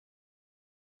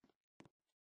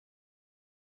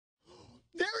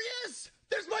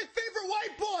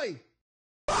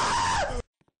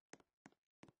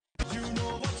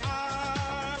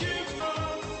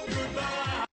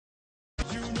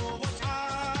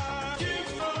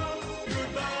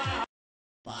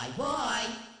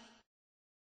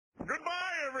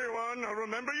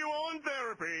remember you all in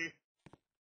therapy.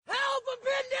 Help! I'm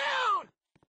pinned down!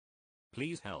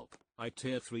 Please help. I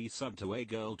tier 3 sub to a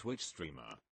girl Twitch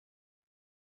streamer.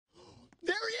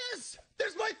 There he is!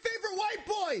 There's my favorite white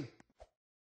boy!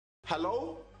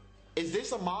 Hello? Is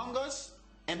this Among Us?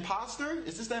 Imposter?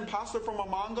 Is this the imposter from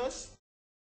Among Us?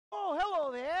 Oh,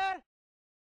 hello there!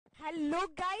 Hello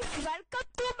guys, welcome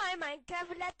to my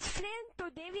Minecraft Let's Play.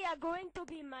 Today we are going to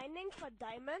be mining for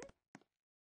diamond.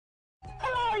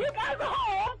 Hello, you guys are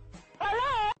home!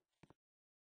 Hello!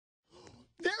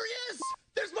 There he is!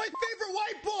 There's my favorite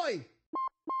white boy!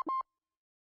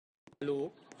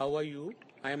 Hello, how are you?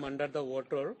 I am under the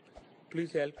water.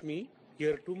 Please help me.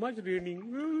 Here too much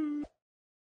raining.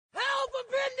 Help! I'm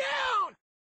pinned down!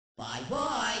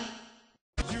 Bye-bye!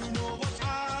 You know what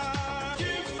I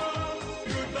give from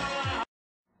goodbye.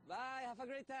 Bye, have a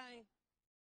great time.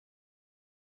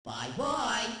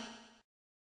 Bye-bye!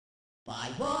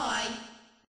 Bye-bye!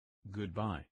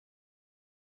 Goodbye.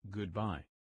 Goodbye.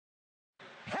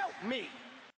 Help me!